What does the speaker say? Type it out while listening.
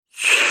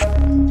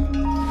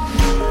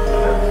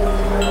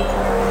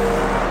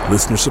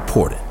Listener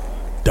supported.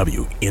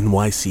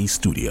 WNYC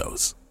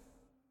Studios.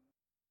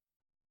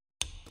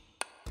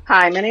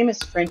 Hi, my name is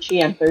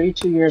Frenchie. I'm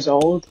 32 years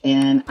old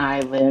and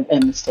I live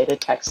in the state of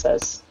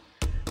Texas.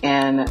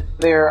 And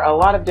there are a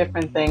lot of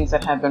different things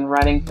that have been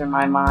running through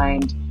my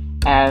mind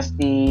as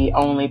the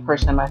only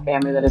person in my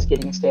family that is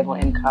getting a stable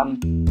income.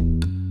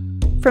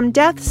 From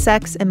Death,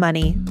 Sex, and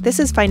Money, this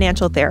is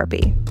Financial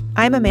Therapy.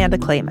 I'm Amanda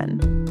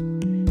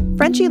Clayman.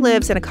 Frenchie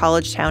lives in a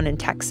college town in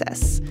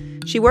Texas.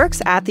 She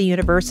works at the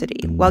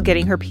university while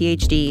getting her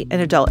PhD in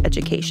adult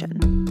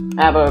education.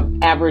 I have an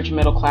average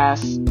middle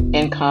class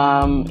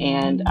income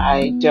and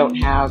I don't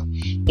have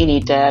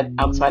any debt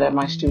outside of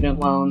my student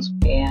loans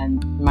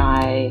and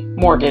my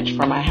mortgage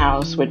for my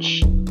house,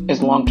 which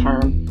is long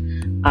term.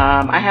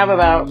 I have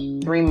about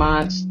 3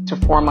 months to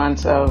 4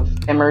 months of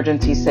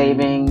emergency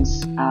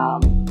savings,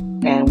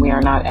 and we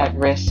are not at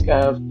risk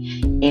of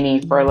any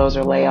furloughs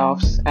or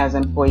layoffs as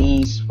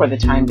employees for the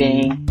time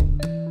being.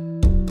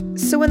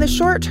 So in the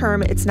short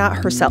term, it's not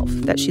herself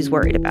that she's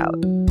worried about.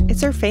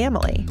 It's her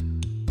family.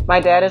 My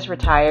dad is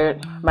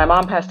retired. My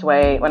mom passed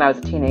away when I was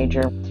a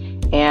teenager,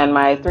 and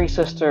my 3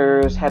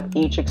 sisters have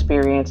each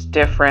experienced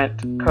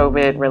different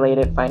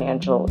COVID-related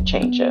financial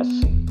changes.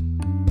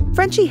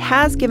 Frenchie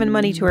has given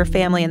money to her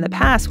family in the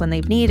past when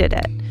they've needed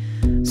it.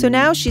 So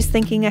now she's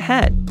thinking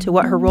ahead to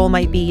what her role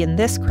might be in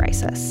this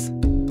crisis.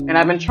 And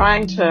I've been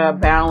trying to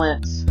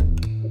balance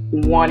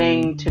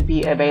wanting to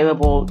be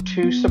available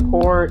to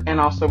support and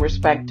also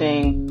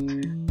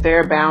respecting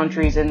their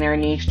boundaries and their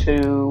needs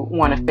to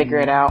want to figure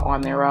it out on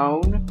their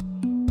own.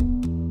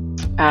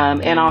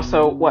 And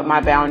also what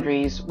my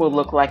boundaries will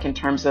look like in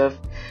terms of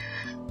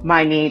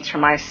my needs for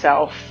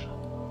myself.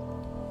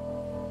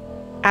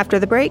 After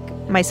the break,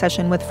 my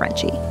session with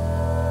Frenchie.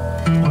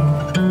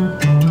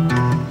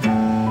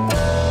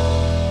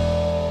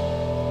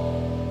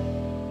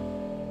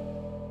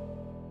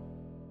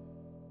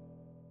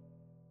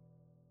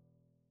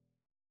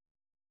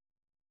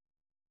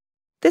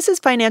 This is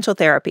Financial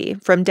Therapy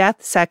from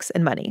Death, Sex,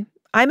 and Money.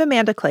 I'm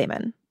Amanda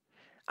Clayman.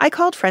 I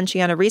called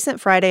Frenchie on a recent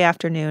Friday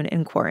afternoon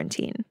in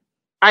quarantine.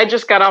 I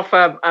just got off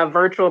a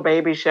virtual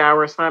baby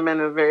shower, so I'm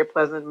in a very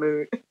pleasant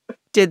mood.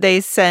 Did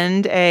they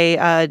send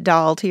a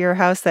doll to your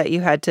house that you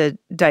had to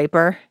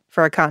diaper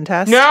for a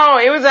contest? No,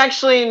 it was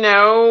actually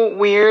no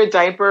weird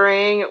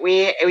diapering.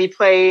 We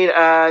played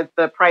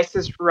The Price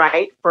is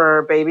Right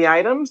for baby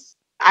items.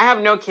 I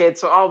have no kids,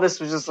 so all this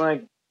was just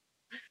like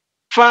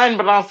fun,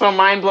 but also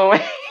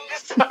mind-blowing.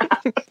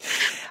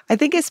 I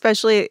think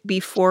especially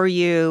before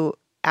you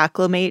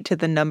acclimate to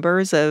the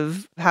numbers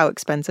of how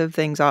expensive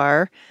things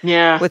are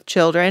with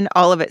children,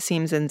 all of it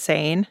seems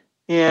insane.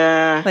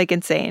 Yeah. Like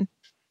insane.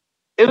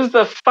 It was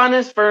the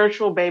funnest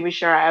virtual baby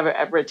shower I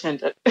ever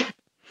attended.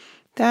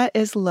 That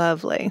is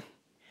lovely.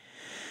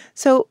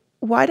 So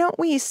why don't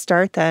we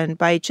start then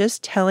by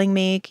just can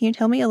you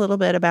tell me a little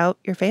bit about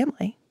your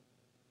family?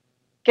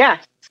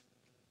 Yes.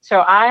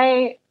 So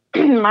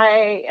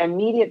my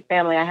immediate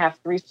family, I have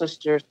 3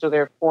 sisters, so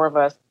there are 4 of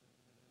us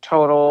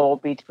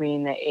total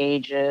between the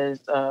ages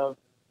of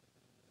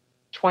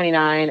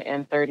 29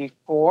 and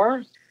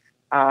 34.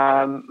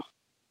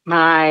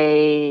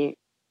 My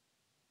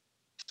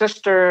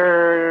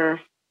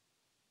sister,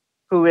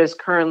 who is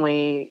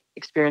currently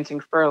experiencing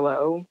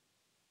furlough,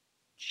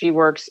 she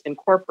works in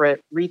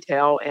corporate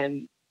retail,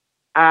 and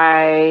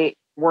I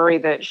worry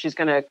that she's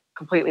going to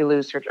completely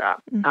lose her job.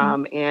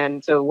 Mm-hmm.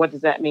 And so what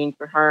does that mean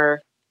for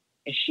her?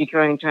 Is she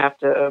going to have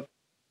to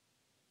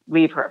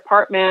leave her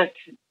apartment?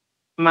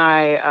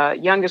 My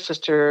youngest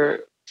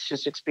sister,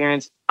 she's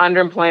experienced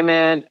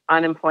underemployment,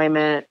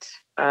 unemployment.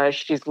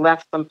 She's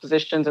left some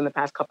positions in the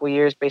past couple of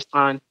years based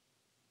on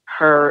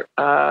her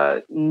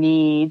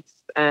needs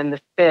and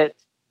the fit.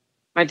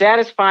 My dad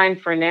is fine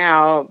for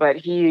now, but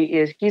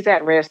he's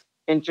at risk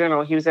in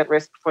general. He was at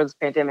risk before this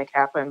pandemic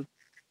happened.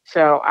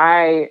 So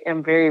I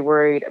am very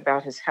worried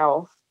about his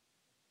health.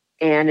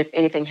 And if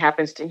anything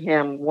happens to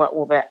him, what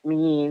will that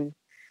mean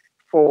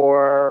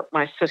for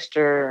my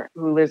sister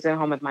who lives at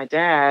home with my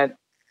dad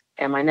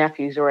and my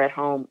nephews who are at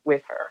home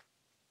with her?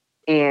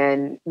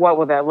 And what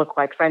will that look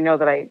like? Because I know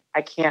that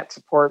I can't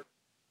support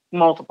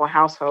multiple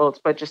households,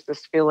 but just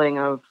this feeling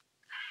of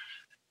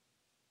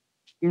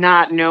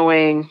not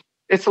knowing.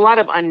 It's a lot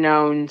of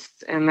unknowns,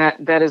 and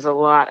that is a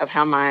lot of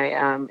how my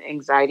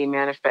anxiety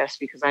manifests,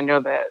 because I know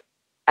that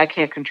I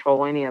can't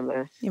control any of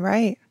this. You're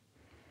right.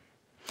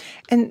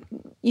 And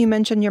you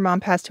mentioned your mom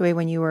passed away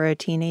when you were a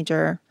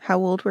teenager. How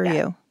old were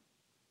you?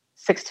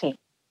 16.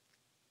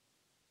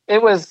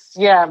 It's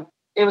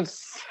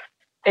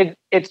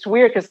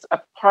weird because a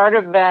part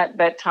of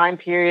that time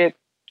period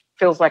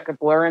feels like a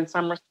blur in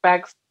some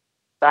respects.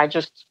 I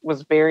just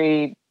was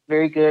very,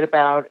 very good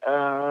about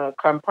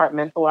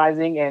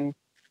compartmentalizing and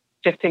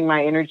shifting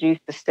my energies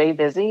to stay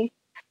busy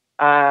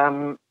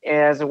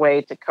as a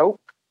way to cope.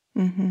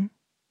 Mm-hmm.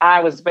 I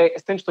was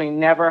essentially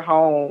never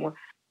home,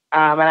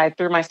 and I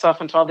threw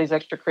myself into all these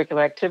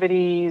extracurricular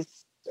activities.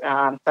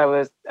 So I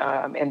was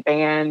in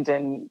band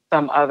and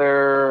some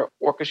other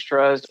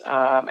orchestras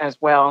as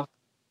well.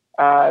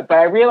 But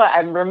I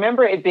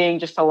remember it being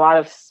just a lot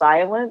of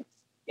silence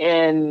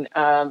in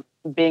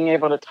being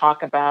able to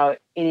talk about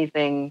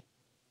anything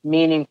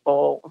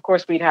meaningful. Of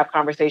course, we'd have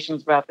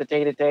conversations about the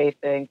day-to-day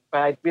things, but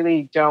I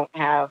really don't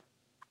have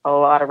a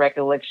lot of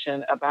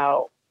recollection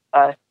about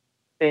us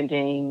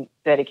spending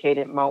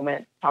dedicated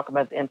moments talk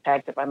about the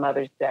impact of my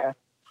mother's death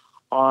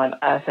on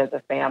us as a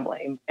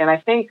family. And I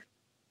think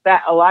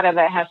that a lot of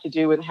that has to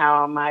do with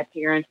how my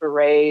parents were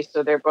raised.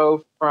 So they're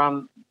both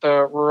from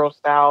the rural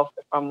South,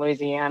 from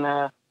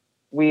Louisiana.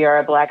 We are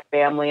a Black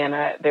family, and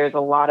there's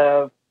a lot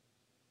of,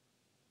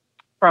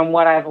 from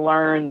what I've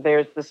learned,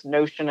 there's this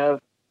notion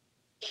of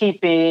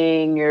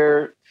keeping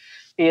your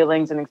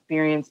feelings and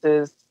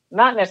experiences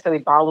not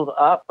necessarily bottled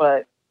up,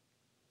 but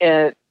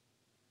it,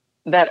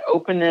 that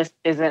openness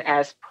isn't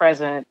as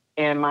present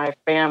in my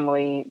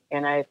family.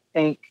 And I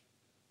think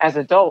as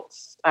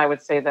adults, I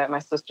would say that my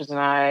sisters and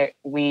I,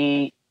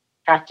 we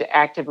have to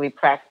actively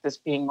practice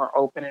being more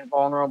open and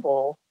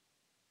vulnerable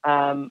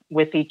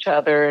with each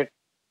other,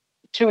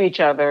 to each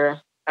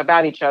other,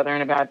 about each other,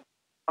 and about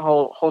a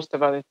whole host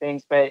of other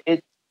things. But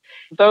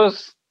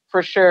those,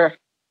 for sure,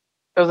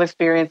 those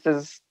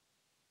experiences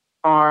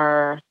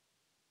are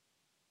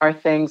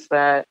things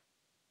that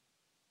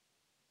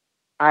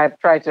I've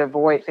tried to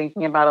avoid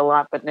thinking about a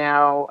lot, but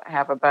now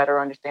have a better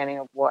understanding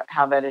of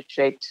how that has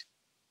shaped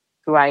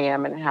who I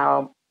am and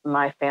how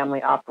my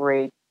family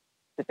operates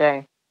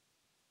today.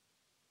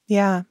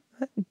 Yeah.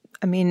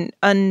 I mean,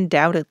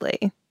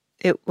 undoubtedly,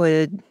 it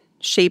would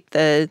shape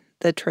the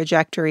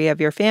trajectory of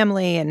your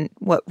family and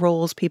what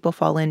roles people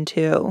fall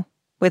into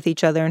with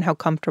each other and how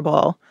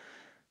comfortable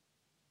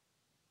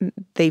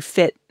they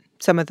fit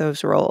some of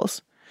those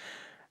roles.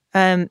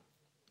 And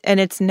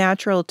it's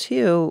natural,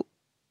 too,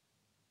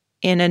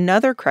 in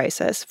another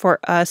crisis for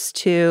us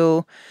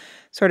to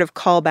sort of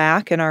call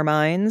back in our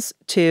minds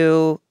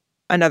to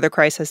another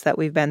crisis that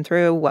we've been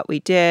through, what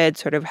we did,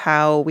 sort of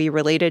how we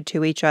related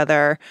to each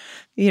other.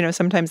 You know,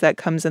 sometimes that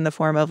comes in the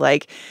form of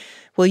like,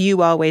 will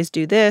you always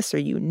do this or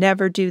you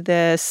never do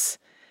this?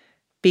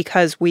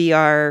 Because we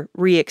are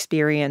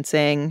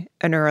re-experiencing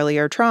an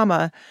earlier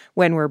trauma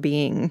when we're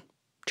being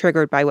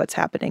triggered by what's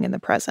happening in the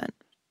present.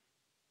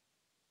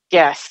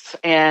 Yes.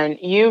 And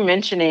you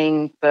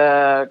mentioning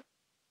the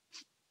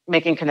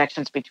making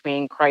connections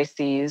between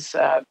crises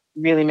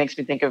really makes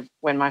me think of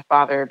when my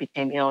father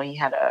became ill. He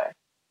had a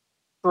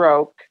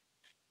stroke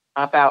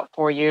about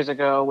 4 years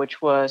ago,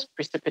 which was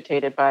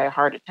precipitated by a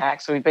heart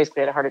attack. So we basically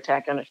had a heart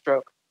attack and a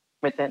stroke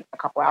within a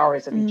couple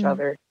hours of each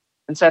other.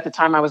 And so at the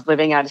time I was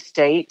living out of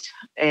state.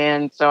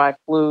 And so I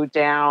flew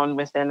down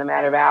within a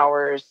matter of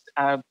hours.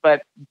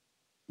 But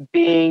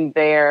being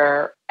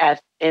there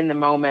in the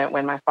moment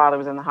when my father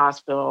was in the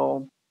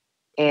hospital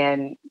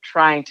and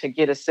trying to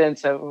get a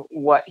sense of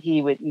what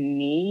he would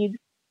need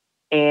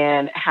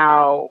and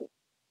how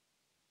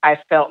I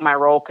felt my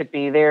role could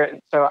be there.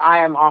 So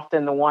I am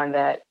often the one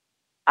that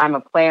I'm a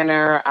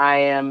planner. I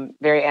am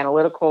very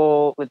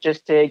analytical,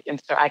 logistic,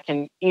 and so I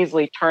can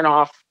easily turn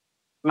off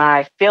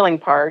my feeling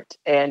part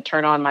and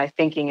turn on my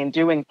thinking and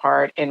doing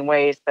part in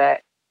ways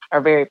that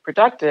are very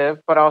productive,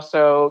 but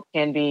also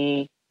can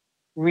be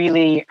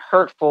really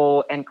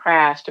hurtful and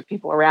crass to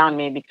people around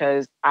me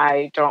because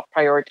I don't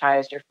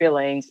prioritize your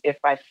feelings if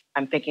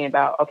I'm thinking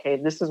about, okay,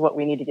 this is what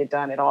we need to get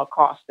done at all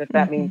costs. If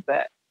that means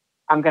that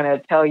I'm going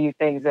to tell you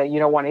things that you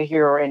don't want to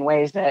hear or in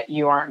ways that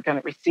you aren't going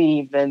to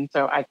receive, then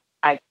so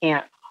I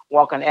can't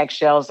walk on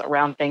eggshells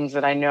around things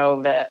that I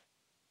know that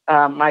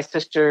my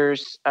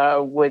sisters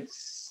would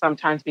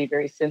sometimes be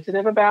very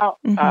sensitive about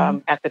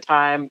at the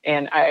time.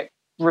 And I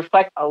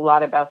reflect a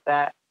lot about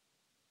that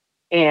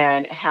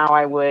and how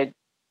I would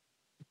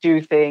do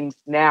things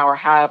now or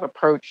how I've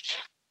approached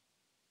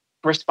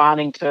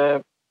responding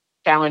to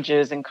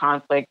challenges and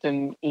conflict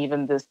and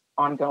even this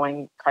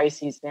ongoing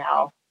crises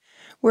now.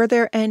 Were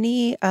there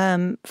any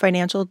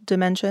financial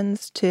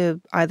dimensions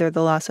to either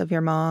the loss of your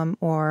mom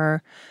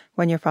or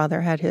when your father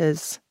had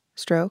his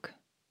stroke?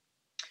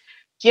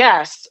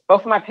 Yes,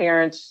 both of my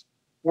parents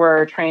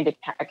were trained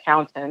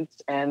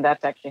accountants, and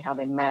that's actually how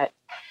they met.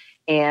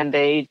 And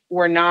they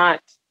were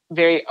not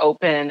very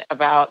open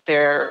about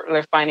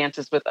their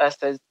finances with us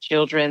as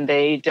children.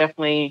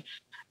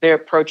 Their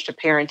approach to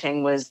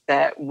parenting was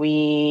that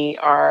we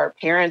are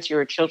parents,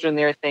 you're children,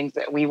 there are things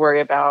that we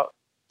worry about,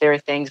 there are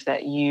things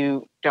that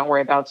you don't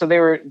worry about. So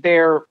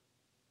their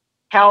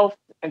health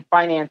and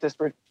finances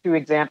were two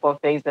examples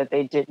of things that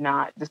they did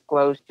not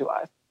disclose to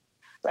us.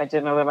 So I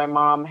did know that my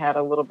mom had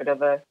a little bit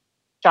of a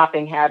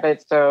shopping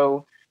habit.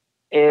 So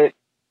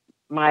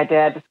my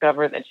dad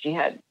discovered that she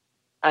had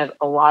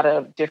a lot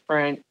of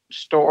different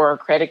store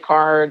credit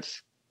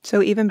cards.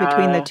 So even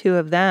between the two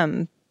of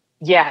them,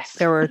 yes,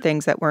 there were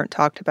things that weren't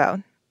talked about.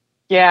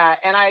 Yeah,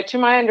 and to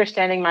my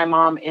understanding, my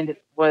mom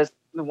was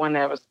the one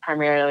that was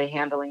primarily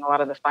handling a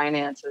lot of the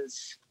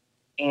finances,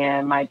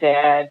 and my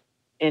dad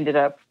ended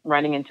up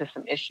running into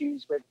some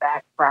issues with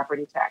back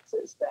property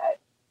taxes that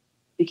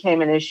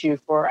became an issue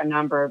for a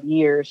number of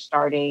years,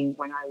 starting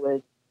when I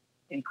was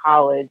in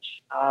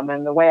college.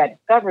 And the way I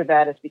discovered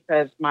that is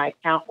because my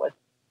account was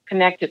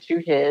connected to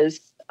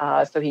his.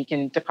 so he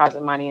can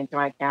deposit money into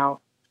my account.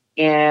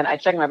 And I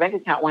checked my bank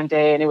account one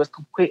day and it was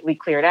completely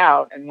cleared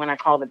out. And when I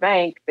called the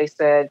bank, they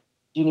said,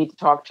 you need to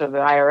talk to the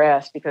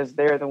IRS because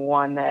they're the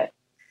one that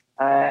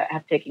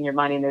have taken your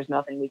money and there's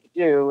nothing we could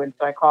do. And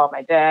so I called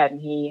my dad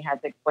and he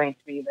had to explain to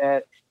me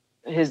that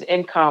his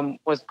income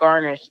was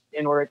garnished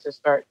in order to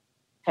start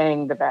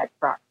paying the back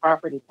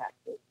property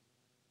taxes.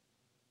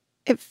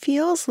 It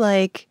feels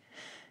like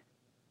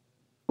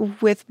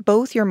with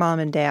both your mom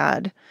and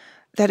dad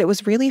that it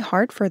was really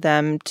hard for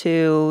them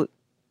to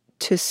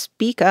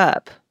speak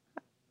up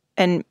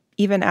and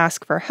even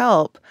ask for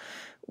help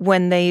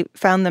when they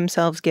found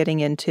themselves getting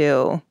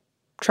into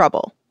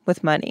trouble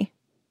with money.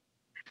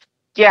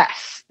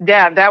 Yes.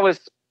 Yeah, that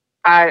was,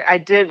 I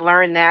did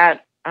learn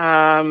that.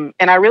 And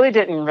I really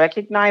didn't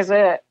recognize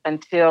it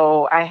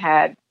until I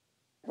had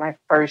my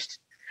first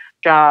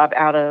job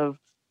out of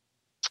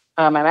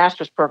my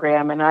master's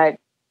program. And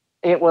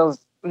it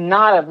was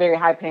not a very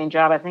high paying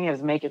job. I think I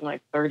was making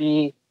like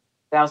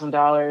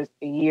 $30,000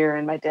 a year.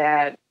 And my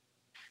dad,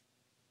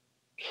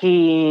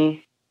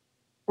 he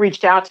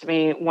reached out to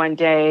me one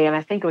day, and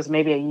I think it was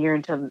maybe a year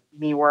into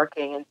me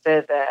working, and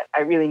said that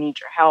I really need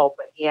your help.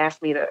 And he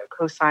asked me to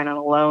co-sign on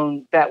a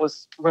loan that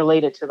was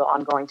related to the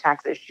ongoing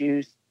tax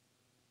issues.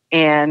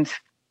 And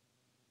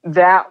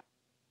that,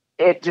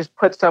 it just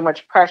put so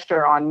much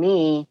pressure on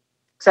me.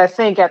 Because I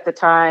think at the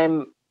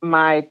time,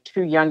 my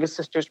two youngest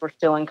sisters were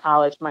still in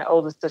college. My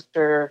oldest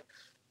sister,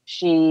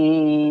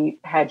 she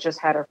had just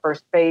had her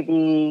first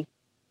baby.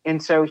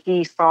 And so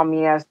he saw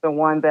me as the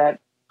one that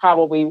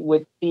probably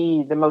would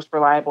be the most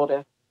reliable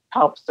to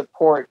help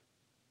support.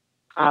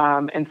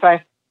 And so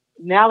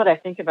now that I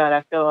think about it,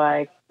 I feel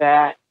like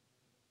that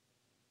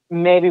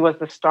maybe was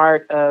the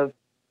start of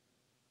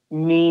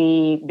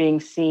me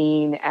being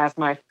seen as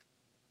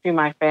to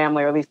my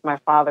family, or at least my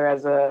father,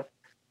 as a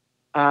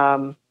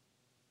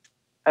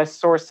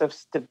source of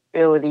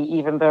stability,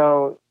 even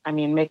though, I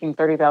mean, making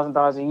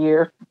 $30,000 a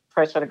year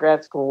fresh out of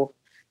grad school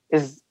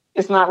it's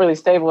not really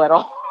stable at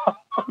all.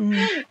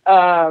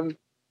 Mm.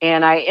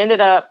 And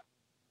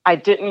I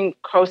didn't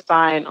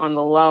co-sign on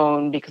the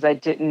loan because I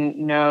didn't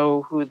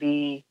know who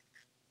the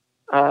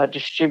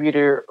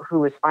distributor who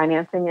was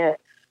financing it.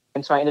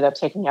 And so I ended up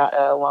taking out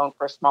a loan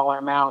for a smaller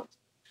amount.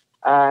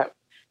 But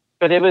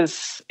it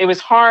was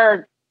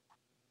hard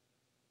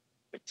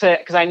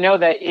because I know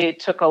that it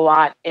took a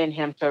lot in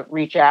him to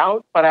reach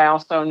out, but I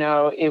also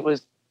know it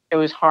was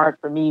hard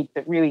for me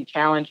to really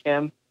challenge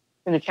him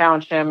in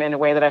a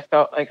way that I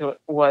felt like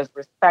it was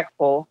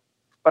respectful,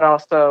 but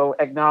also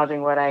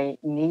acknowledging what I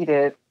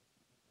needed,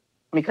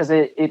 because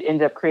it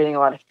ended up creating a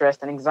lot of stress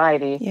and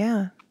anxiety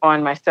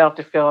on myself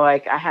to feel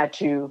like I had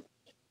to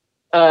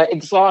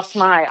exhaust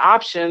my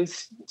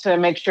options to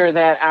make sure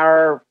that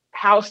our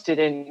house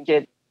didn't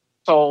get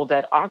sold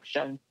at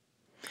auction.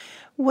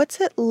 What's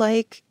it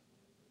like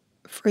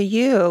for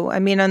you? I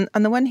mean, on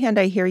the one hand,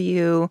 I hear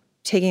you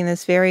taking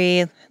this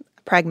very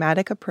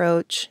pragmatic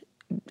approach.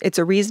 It's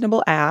a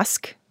reasonable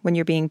ask when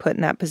you're being put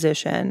in that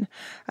position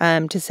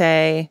to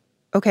say,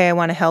 okay, I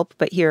want to help,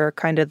 but here are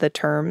kind of the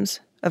terms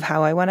of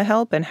how I want to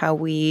help and how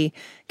we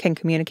can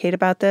communicate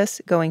about this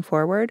going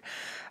forward.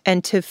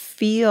 And to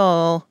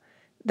feel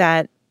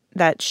that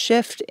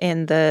shift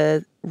in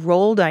the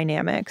role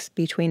dynamics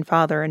between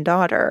father and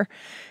daughter,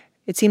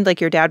 it seemed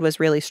like your dad was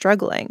really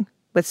struggling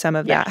with some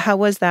of that. How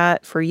was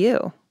that for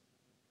you?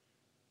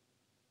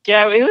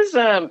 Yeah, it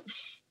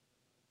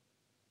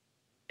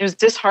was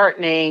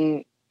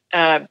disheartening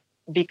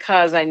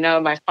because I know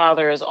my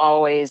father is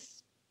always,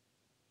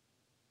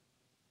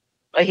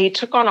 he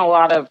took on a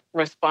lot of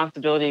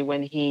responsibility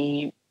when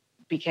he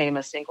became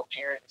a single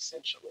parent,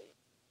 essentially.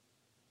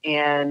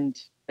 And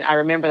I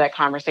remember that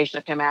conversation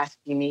of him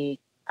asking me,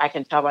 I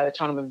can tell by the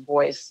tone of his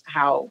voice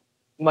how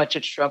much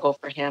it struggled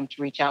for him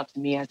to reach out to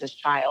me as his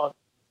child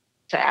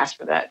to ask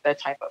for that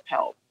type of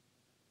help.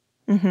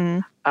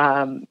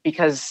 Mm-hmm.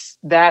 Because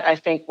that, I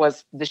think,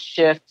 was the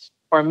shift,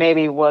 or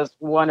maybe was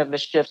one of the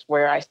shifts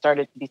where I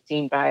started to be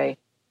seen by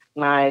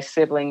my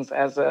siblings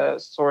as a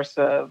source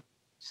of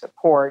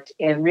support,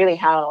 and really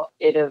how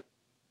it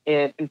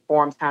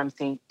informs how I'm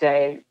seen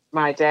today.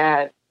 My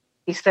dad,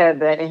 he said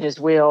that in his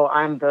will,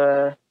 I'm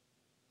the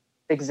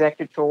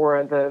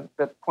executor,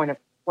 the point of,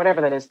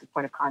 whatever that is, the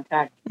point of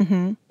contact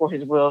for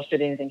his will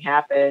should anything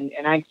happen.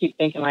 And I keep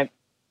thinking, like,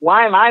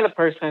 why am I the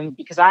person?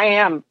 Because I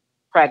am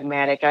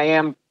pragmatic. I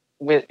am,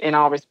 in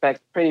all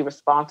respects, pretty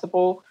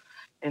responsible.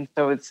 And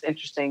so it's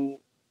interesting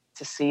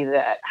to see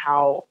that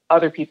how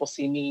other people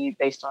see me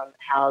based on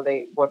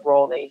what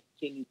role they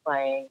see me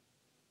playing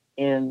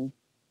in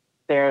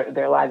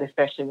their lives,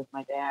 especially with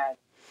my dad.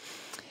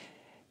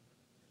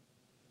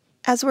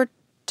 As we're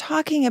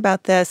talking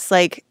about this,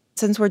 like,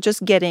 since we're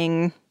just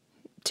getting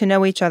to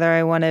know each other,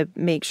 I want to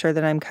make sure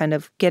that I'm kind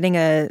of getting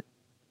an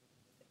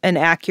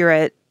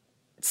accurate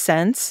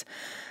sense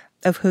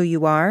of who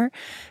you are,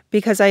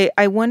 because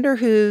I wonder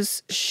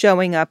who's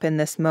showing up in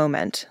this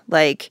moment.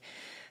 Like,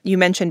 you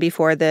mentioned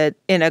before that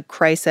in a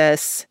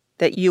crisis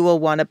that you will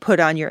want to put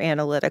on your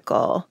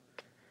analytical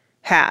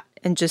hat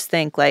and just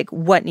think, like,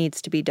 what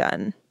needs to be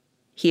done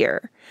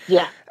here.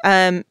 Yeah.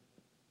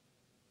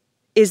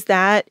 Is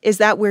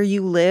that where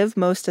you live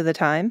most of the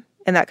time,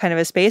 in that kind of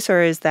a space,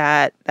 or is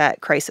that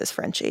crisis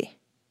Frenchie?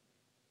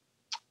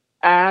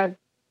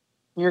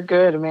 You're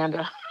good,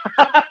 Amanda.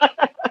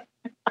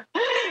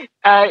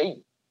 I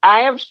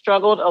have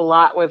struggled a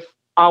lot with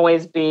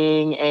always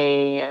being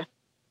a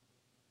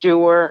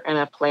doer and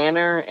a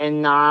planner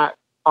and not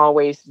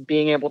always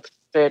being able to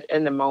sit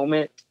in the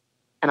moment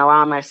and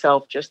allow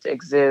myself just to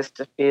exist,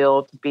 to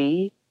feel, to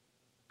be.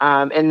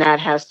 And that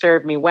has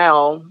served me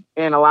well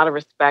in a lot of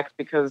respects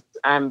because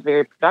I'm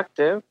very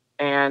productive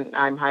and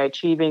I'm high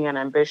achieving and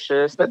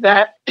ambitious. But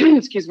that,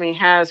 excuse me,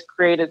 has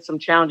created some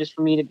challenges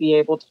for me to be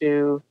able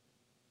to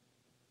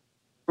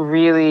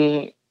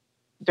really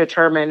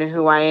determine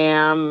who I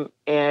am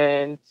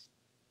and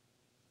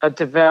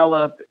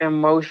develop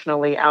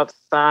emotionally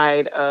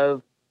outside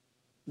of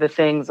the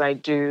things I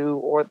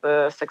do or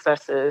the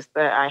successes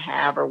that I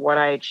have or what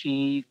I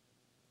achieve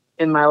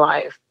in my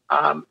life.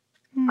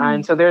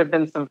 And so there have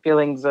been some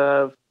feelings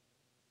of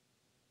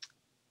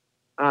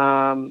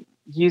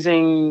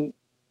using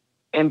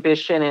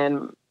ambition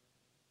and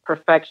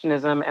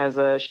perfectionism as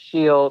a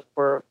shield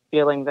for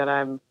feeling that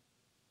I'm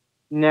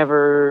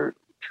never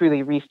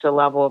truly reached a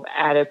level of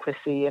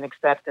adequacy and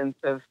acceptance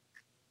of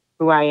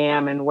who I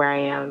am and where I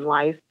am in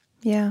life.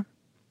 Yeah.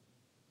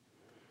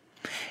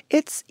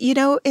 It's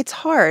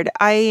hard.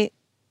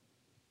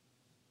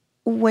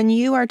 When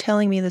you are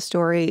telling me the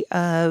story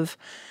of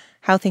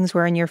how things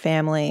were in your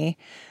family,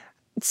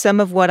 some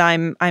of what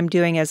I'm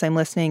doing as I'm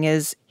listening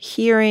is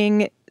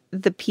hearing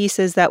the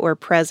pieces that were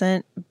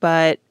present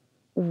but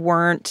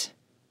weren't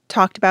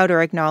talked about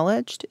or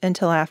acknowledged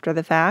until after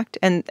the fact,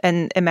 and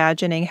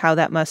imagining how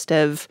that must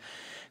have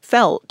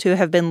felt to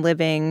have been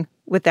living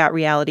with that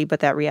reality, but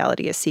that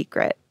reality is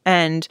secret.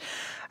 And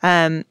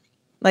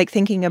like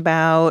thinking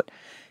about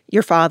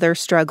your father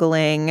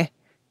struggling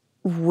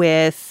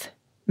with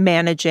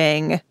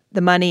managing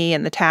the money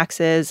and the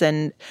taxes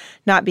and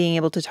not being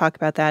able to talk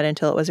about that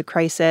until it was a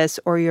crisis,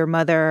 or your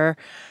mother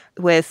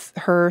with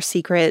her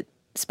secret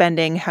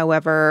spending,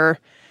 however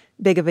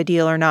big of a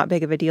deal or not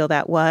big of a deal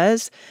that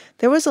was.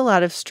 There was a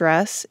lot of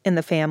stress in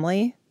the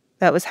family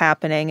that was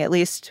happening, at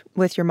least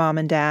with your mom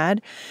and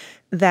dad,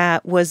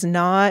 that was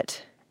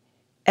not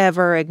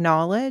ever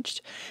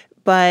acknowledged,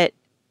 but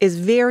is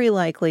very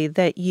likely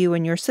that you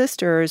and your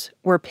sisters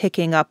were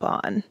picking up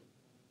on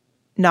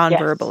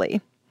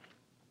non-verbally.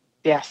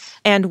 Yes.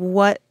 And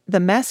what the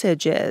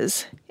message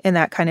is in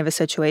that kind of a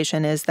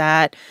situation is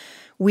that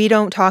we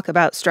don't talk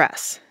about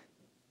stress.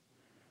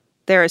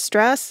 There is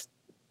stress,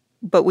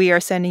 but we are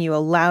sending you a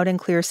loud and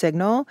clear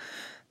signal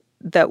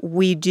that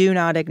we do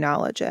not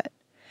acknowledge it.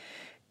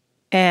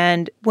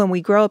 And when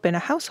we grow up in a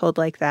household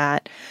like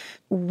that,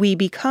 we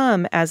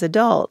become, as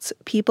adults,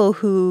 people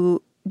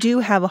who do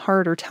have a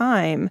harder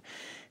time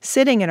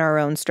sitting in our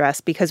own stress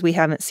because we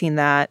haven't seen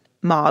that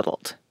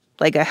modeled,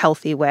 like a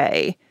healthy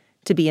way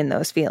to be in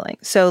those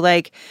feelings. So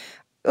like,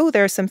 oh,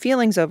 there are some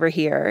feelings over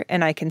here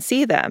and I can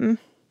see them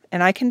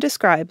and I can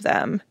describe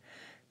them,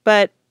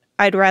 but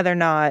I'd rather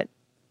not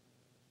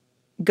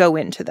go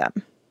into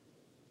them.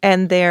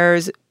 And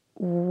there's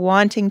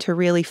wanting to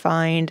really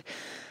find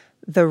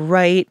the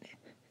right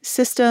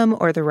system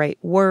or the right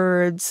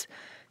words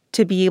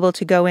to be able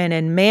to go in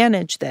and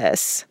manage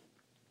this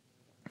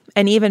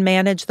and even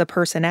manage the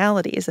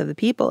personalities of the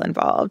people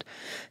involved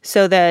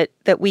so that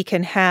we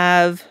can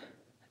have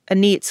a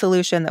neat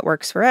solution that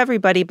works for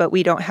everybody, but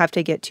we don't have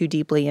to get too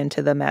deeply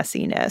into the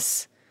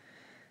messiness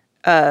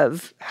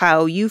of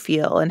how you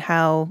feel and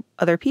how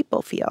other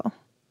people feel.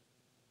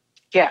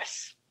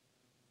 Yes.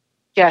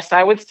 Yes,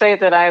 I would say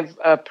that I've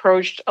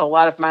approached a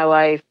lot of my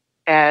life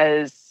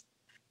as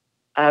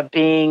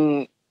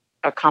being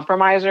a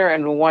compromiser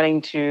and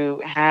wanting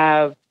to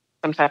have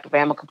some type of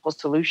amicable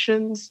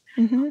solutions,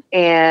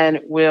 and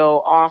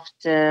will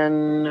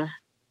often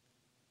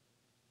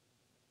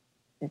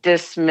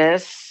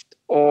dismiss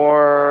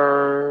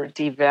or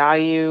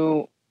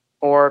devalue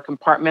or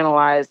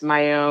compartmentalize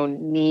my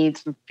own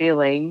needs and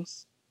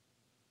feelings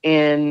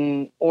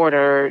in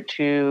order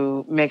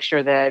to make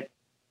sure that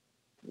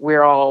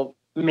we're all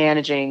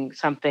managing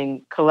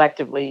something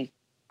collectively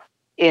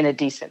in a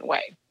decent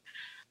way.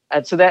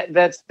 So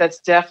that's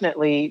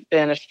definitely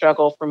been a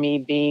struggle for me,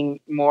 being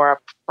more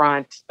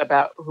upfront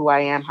about who I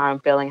am, how I'm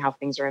feeling, how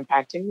things are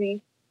impacting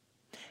me.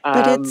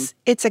 But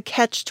it's a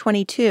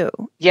catch-22.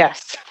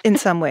 Yes. In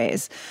some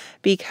ways,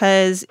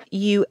 because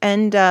you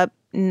end up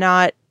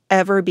not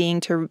ever being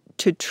to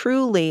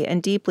truly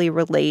and deeply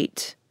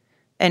relate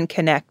and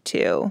connect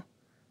to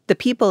the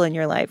people in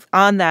your life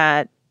on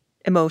that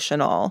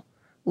emotional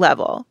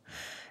level.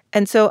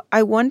 And so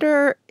I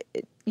wonder,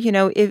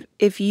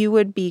 if you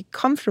would be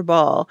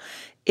comfortable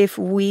if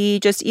we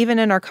just, even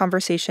in our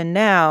conversation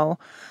now,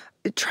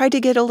 try to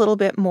get a little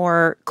bit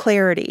more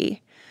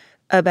clarity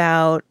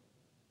about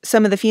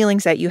some of the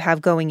feelings that you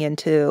have going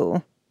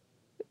into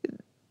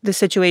the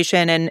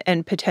situation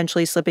and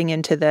potentially slipping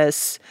into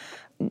this,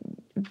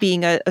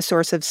 being a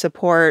source of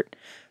support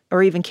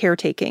or even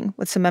caretaking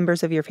with some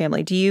members of your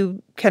family.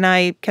 Can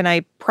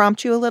I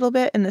prompt you a little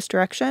bit in this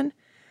direction?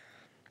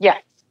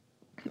 Yes.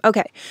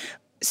 Okay.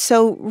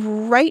 So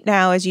right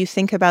now, as you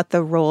think about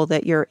the role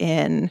that you're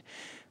in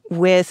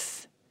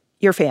with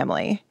your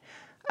family,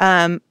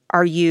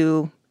 are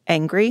you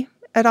angry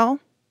at all?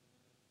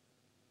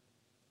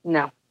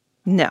 No.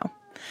 No.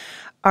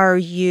 Are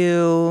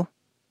you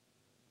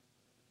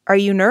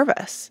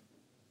nervous?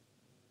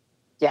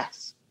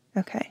 Yes.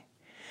 Okay.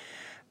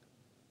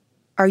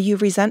 Are you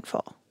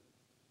resentful?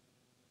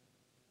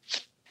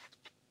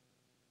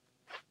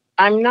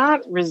 I'm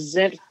not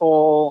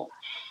resentful.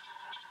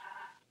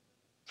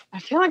 I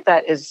feel like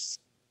that is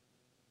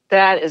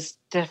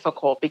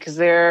difficult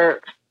because I'm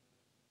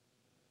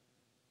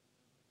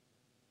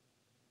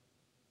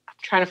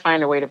trying to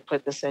find a way to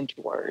put this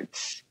into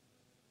words.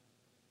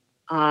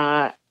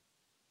 I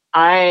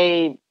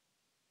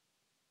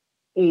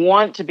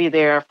want to be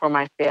there for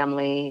my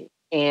family,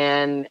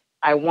 and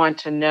I want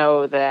to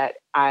know that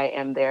I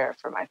am there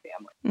for my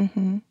family.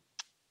 Mm-hmm.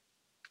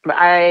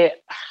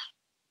 But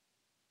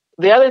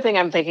the other thing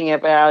I'm thinking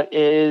about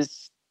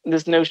is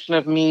this notion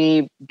of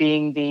me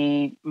being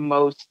the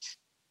most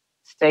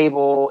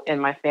stable in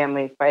my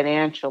family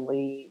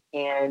financially,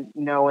 and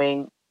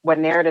knowing what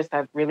narratives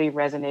have really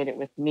resonated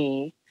with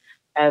me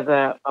as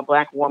a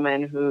Black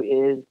woman who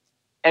is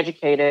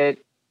educated,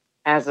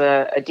 has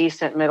a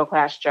decent middle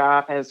class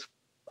job,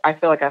 I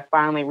feel like I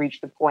finally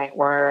reached the point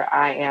where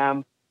I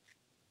am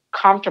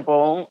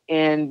comfortable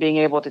in being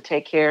able to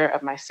take care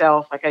of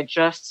myself. Like, I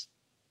just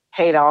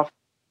paid off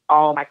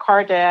all my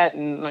car debt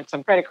and like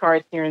some credit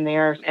cards here and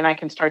there, and I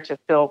can start to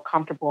feel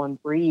comfortable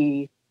and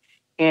breathe.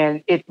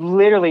 And it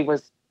literally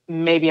was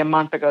maybe a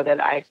month ago that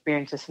I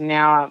experienced this.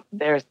 Now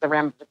there's the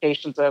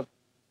ramifications of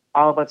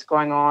all of what's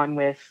going on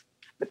with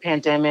the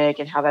pandemic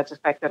and how that's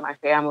affected my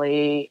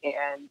family.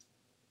 And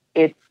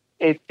it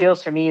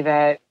feels for me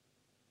that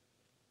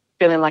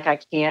feeling like I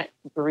can't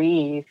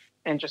breathe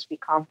and just be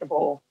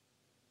comfortable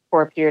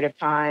for a period of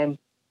time,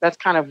 that's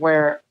kind of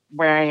where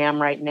I am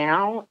right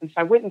now. And so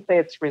I wouldn't say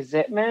it's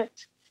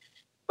resentment,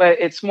 but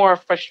it's more a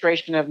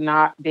frustration of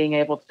not being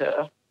able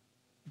to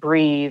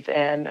breathe.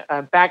 And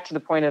back to the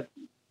point of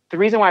the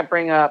reason why I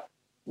bring up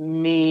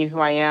me, who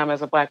I am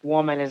as a Black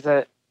woman, is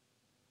that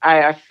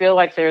I feel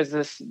like there's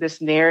this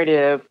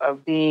narrative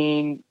of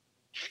being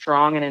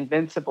strong and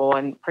invincible,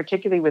 and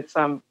particularly with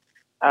some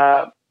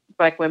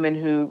Black women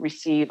who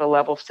receive a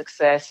level of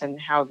success and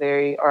how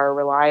they are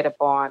relied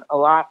upon a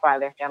lot by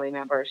their family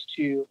members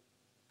to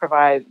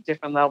provide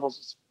different levels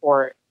of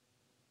support.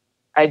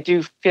 I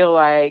do feel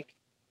like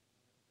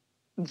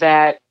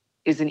that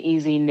is an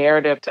easy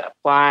narrative to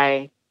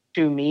apply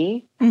to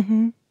me.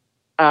 Mm-hmm.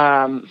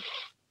 And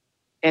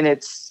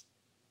it's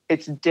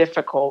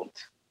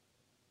difficult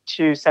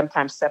to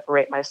sometimes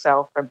separate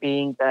myself from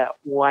being the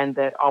one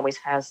that always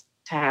has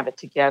to have it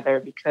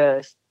together,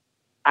 because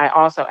I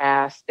also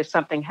ask, if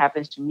something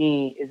happens to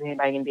me, is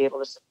anybody going to be able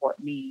to support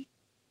me?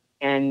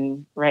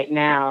 And right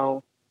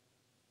now,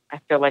 I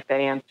feel like that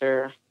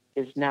answer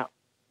is no.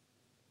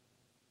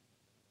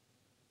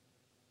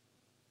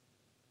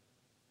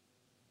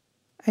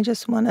 I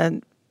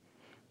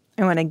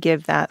want to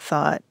give that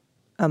thought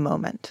a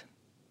moment.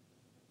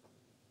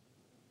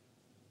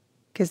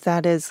 Because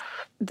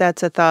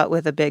that's a thought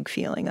with a big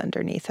feeling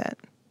underneath it.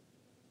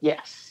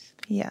 Yes.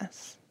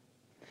 Yes.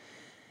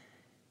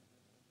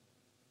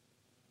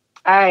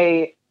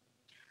 I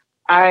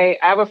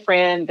have a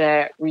friend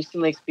that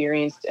recently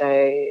experienced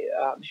a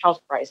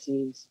health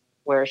crisis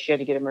where she had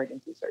to get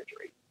emergency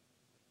surgery.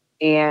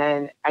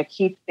 And I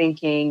keep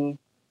thinking,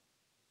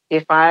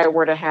 if I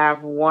were to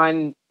have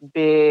one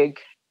big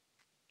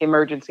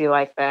emergency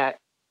like that,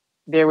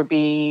 there would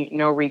be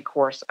no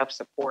recourse of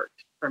support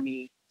for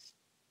me.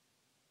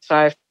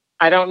 So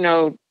I don't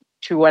know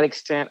to what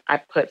extent I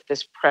put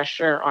this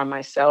pressure on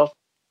myself,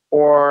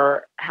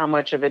 or how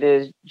much of it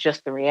is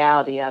just the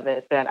reality of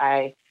it, that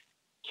I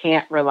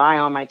can't rely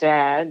on my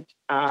dad.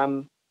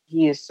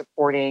 He is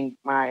supporting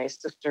my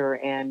sister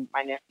and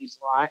my nephews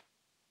a lot.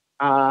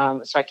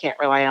 So I can't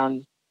rely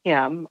on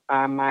him.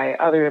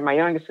 My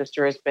youngest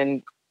sister has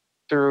been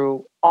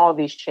through all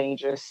these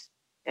changes,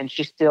 and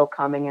she's still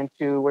coming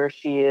into where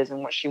she is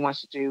and what she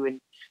wants to do.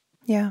 And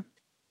yeah.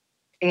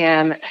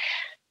 And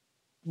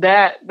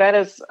that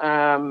is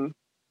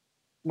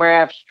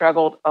where I've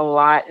struggled a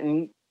lot,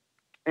 and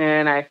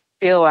I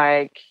feel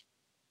like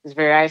it's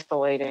very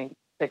isolating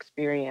to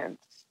experience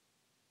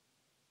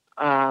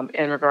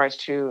in regards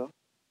to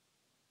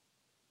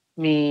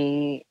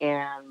me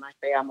and my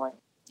family.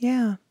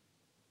 Yeah.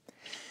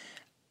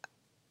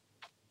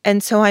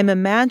 And so I'm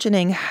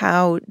imagining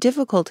how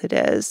difficult it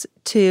is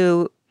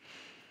to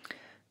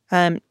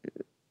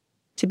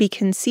be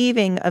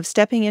conceiving of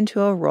stepping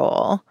into a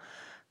role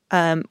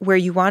where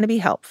you want to be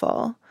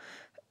helpful,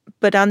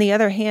 but on the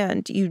other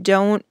hand, you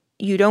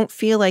don't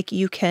feel like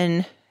you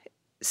can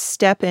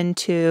step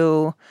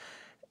into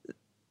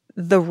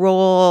the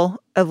role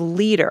of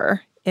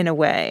leader in a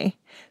way,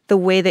 the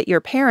way that your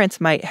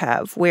parents might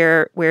have,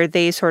 where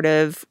they sort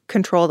of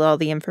controlled all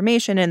the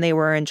information and they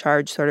were in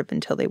charge sort of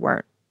until they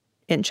weren't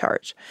in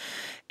charge.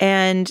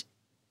 And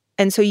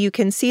so you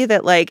can see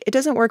that, like, it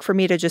doesn't work for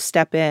me to just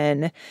step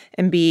in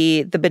and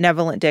be the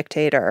benevolent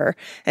dictator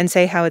and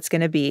say how it's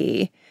going to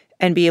be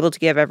and be able to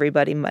give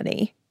everybody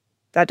money.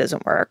 That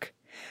doesn't work.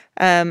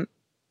 On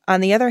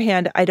the other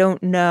hand, I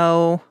don't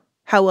know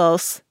how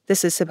else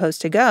this is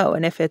supposed to go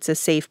and if it's a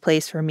safe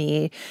place for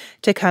me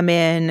to come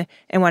in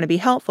and want to be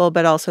helpful,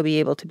 but also be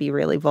able to be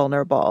really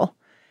vulnerable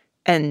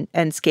and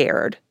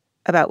scared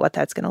about what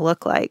that's going to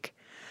look like.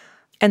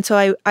 And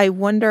so I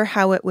wonder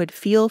how it would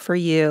feel for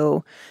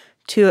you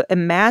to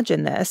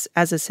imagine this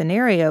as a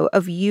scenario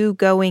of you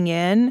going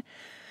in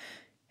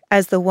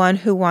as the one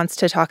who wants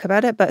to talk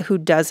about it, but who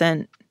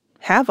doesn't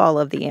have all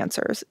of the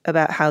answers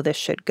about how this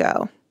should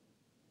go.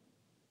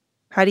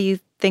 How do you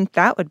think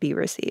that would be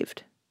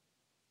received?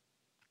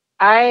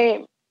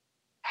 I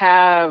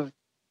have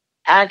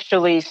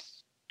actually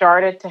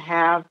started to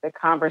have the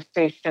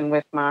conversation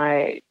with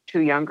my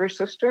two younger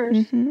sisters.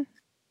 Mm-hmm.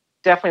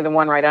 Definitely the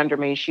one right under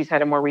me. She's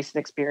had a more recent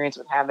experience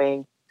with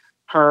having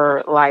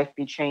her life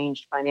be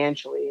changed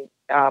financially,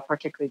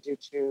 particularly due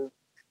to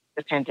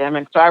the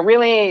pandemic. So I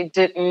really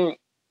didn't,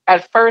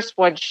 at first,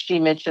 when she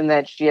mentioned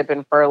that she had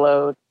been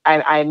furloughed,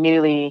 I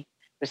immediately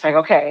was like,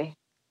 okay,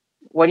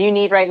 what do you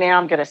need right now?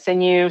 I'm going to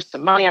send you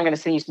some money. I'm going to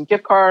send you some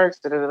gift cards.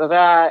 Da, da, da, da,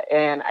 da.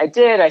 And I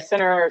did. I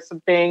sent her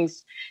some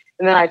things.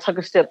 And then I took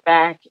a step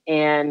back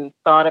and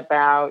thought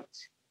about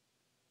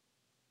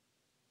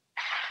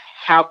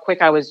how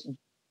quick I was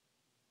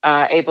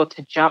able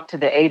to jump to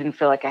the aid and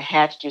feel like I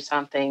had to do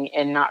something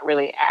and not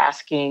really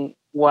asking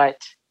where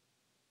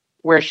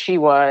she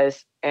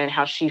was and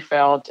how she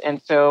felt.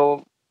 And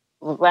so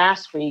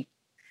last week,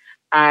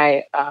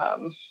 I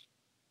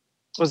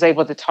was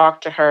able to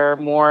talk to her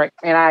more,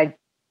 and I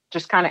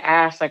just kind of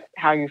asked, like,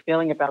 how are you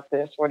feeling about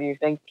this? What are you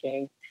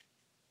thinking?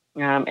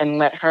 And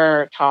let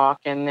her talk.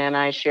 And then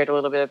I shared a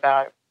little bit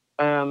about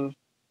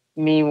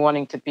me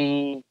wanting to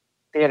be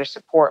there to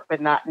support,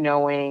 but not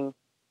knowing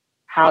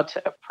how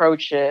to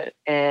approach it.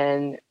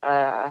 And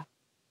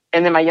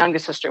then my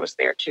youngest sister was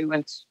there too,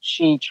 and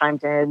she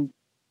chimed in.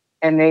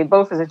 And they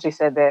both essentially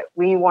said that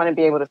we want to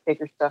be able to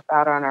figure stuff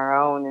out on our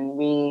own, and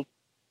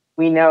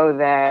we know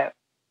that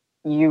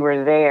you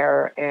were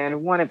there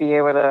and want to be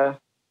able to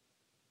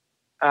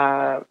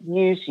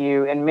use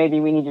you, and maybe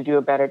we need to do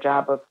a better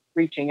job of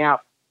reaching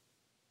out.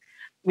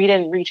 We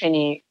didn't reach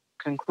any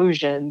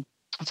conclusion.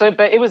 But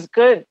it was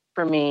good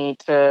for me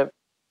to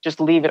just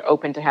leave it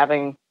open to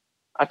having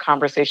a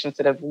conversation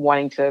instead of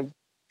wanting to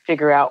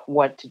figure out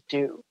what to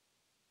do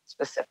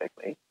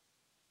specifically.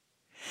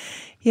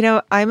 You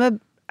know, I'm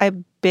a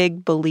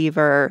big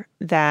believer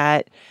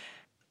that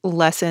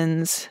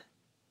lessons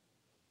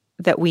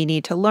that we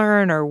need to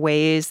learn or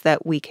ways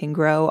that we can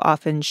grow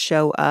often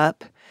show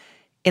up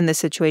in the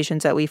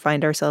situations that we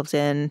find ourselves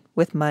in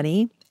with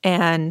money.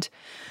 And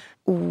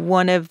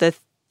one of the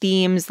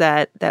themes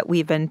that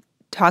we've been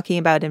talking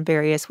about in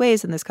various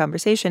ways in this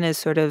conversation is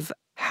sort of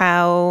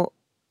how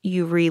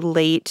you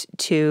relate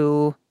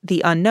to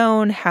the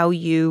unknown, how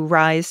you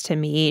rise to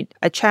meet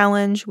a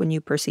challenge when you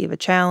perceive a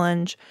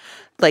challenge.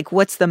 Like,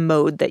 what's the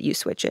mode that you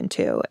switch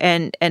into?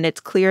 And it's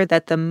clear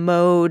that the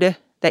mode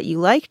that you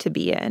like to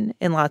be in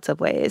lots of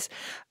ways,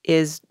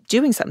 is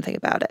doing something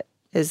about it,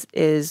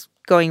 is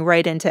going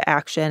right into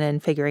action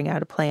and figuring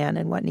out a plan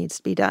and what needs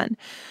to be done.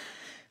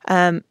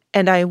 And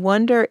I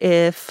wonder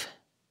if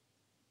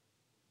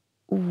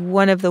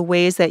one of the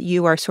ways that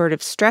you are sort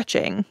of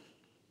stretching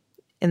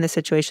in the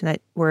situation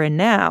that we're in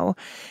now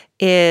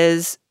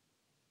is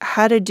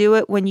how to do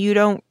it when you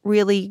don't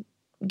really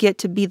get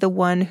to be the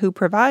one who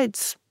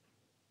provides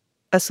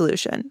a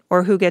solution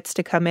or who gets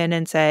to come in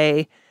and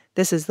say,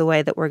 this is the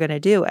way that we're going to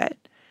do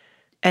it.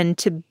 And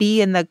to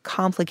be in the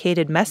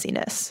complicated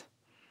messiness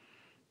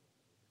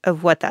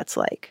of what that's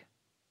like.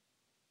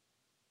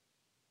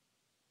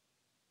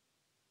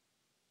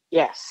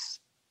 Yes.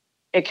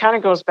 It kind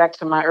of goes back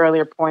to my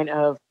earlier point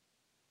of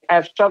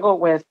I've struggled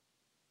with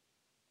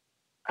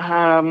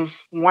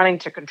wanting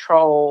to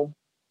control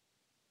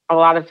a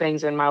lot of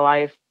things in my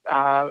life.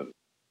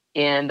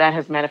 And that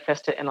has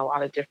manifested in a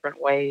lot of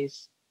different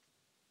ways.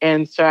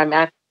 And so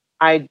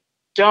I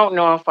don't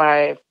know if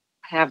I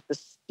have the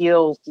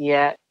skills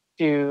yet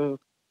to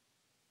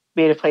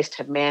be at a place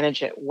to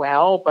manage it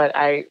well, but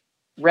I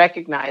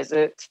recognize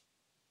it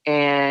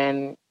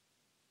and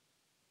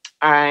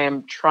I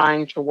am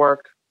trying to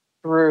work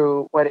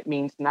through what it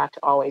means not to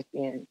always be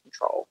in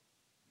control.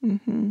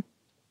 Mm-hmm.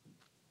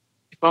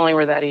 If only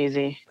were that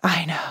easy.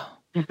 I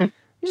know. You're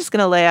just going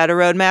to lay out a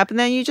roadmap and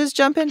then you just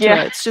jump into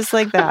it. It's just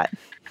like that.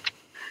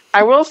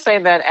 I will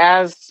say that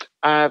as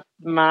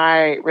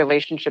my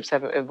relationships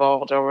have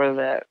evolved over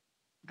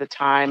the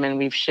time and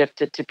we've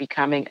shifted to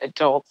becoming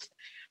adults,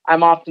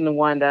 I'm often the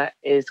one that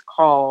is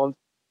called,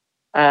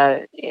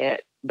 but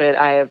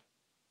I have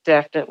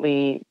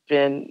definitely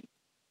been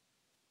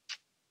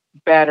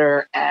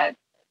better at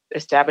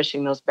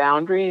establishing those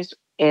boundaries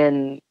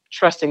and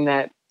trusting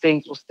that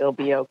things will still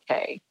be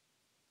okay.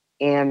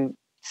 And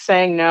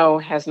saying no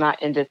has not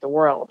ended the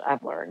world,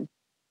 I've learned.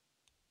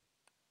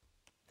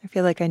 I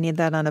feel like I need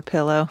that on a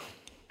pillow.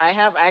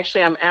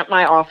 I'm at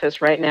my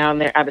office right now,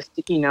 and I have a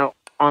sticky note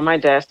on my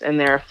desk, and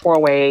there are 4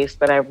 ways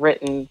that I've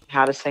written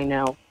how to say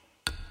no.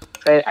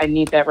 So I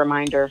need that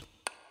reminder.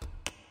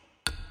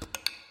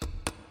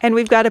 And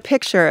we've got a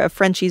picture of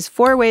Frenchie's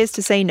 4 ways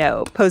to say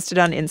no posted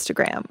on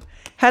Instagram.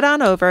 Head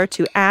on over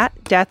to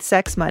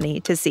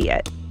 @DeathSexMoney to see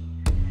it.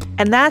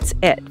 And that's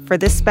it for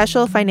this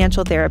special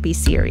financial therapy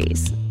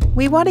series.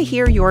 We want to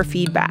hear your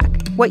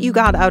feedback, what you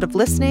got out of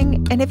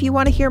listening, and if you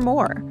want to hear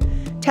more.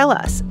 Tell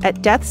us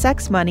at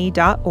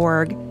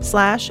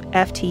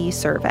deathsexmoney.org/FT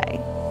survey.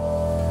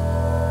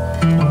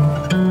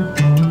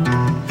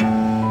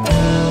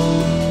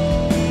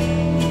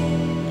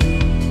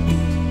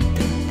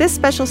 This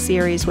special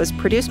series was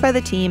produced by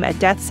the team at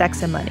Death,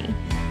 Sex, and Money.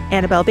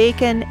 Annabelle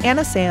Bacon,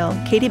 Anna Sale,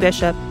 Katie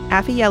Bishop,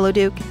 Affy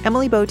Yellowduke,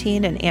 Emily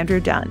Botine, and Andrew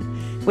Dunn,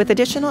 with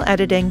additional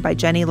editing by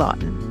Jenny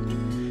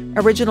Lawton.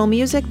 Original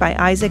music by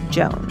Isaac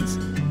Jones.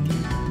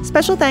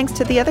 Special thanks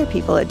to the other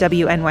people at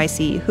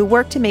WNYC who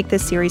worked to make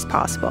this series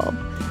possible,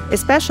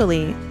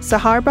 especially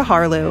Sahar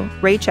Baharlu,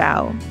 Ray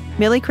Chow,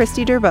 Millie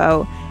Christie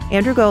Dervaux,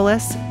 Andrew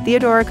Golis,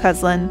 Theodora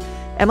Cuslin,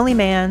 Emily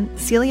Mann,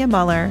 Celia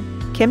Muller,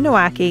 Kim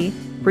Nowacki,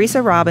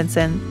 Brisa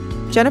Robinson,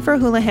 Jennifer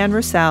Houlihan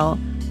Roussel,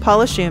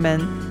 Paula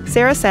Schumann,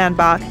 Sarah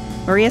Sandbach,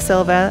 Maria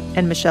Silva,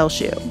 and Michelle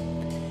Hsu.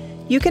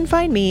 You can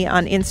find me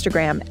on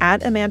Instagram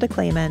 @Amanda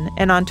Clayman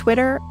and on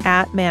Twitter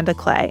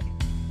 @MandaClay.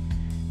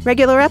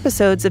 Regular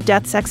episodes of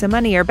Death, Sex, and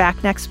Money are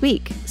back next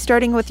week,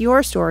 starting with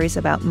your stories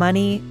about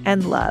money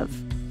and love.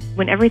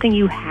 When everything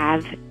you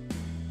have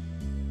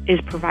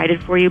is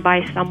provided for you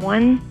by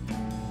someone,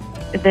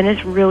 then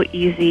it's real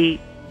easy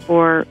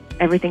for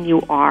everything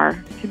you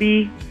are to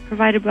be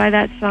provided by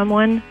that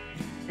someone.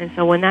 And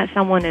so when that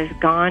someone is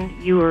gone,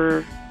 you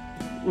are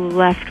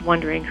left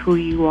wondering who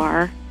you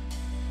are.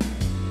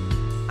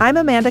 I'm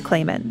Amanda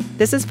Clayman.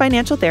 This is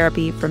Financial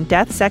Therapy from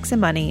Death, Sex,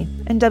 and Money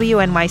and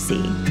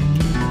WNYC.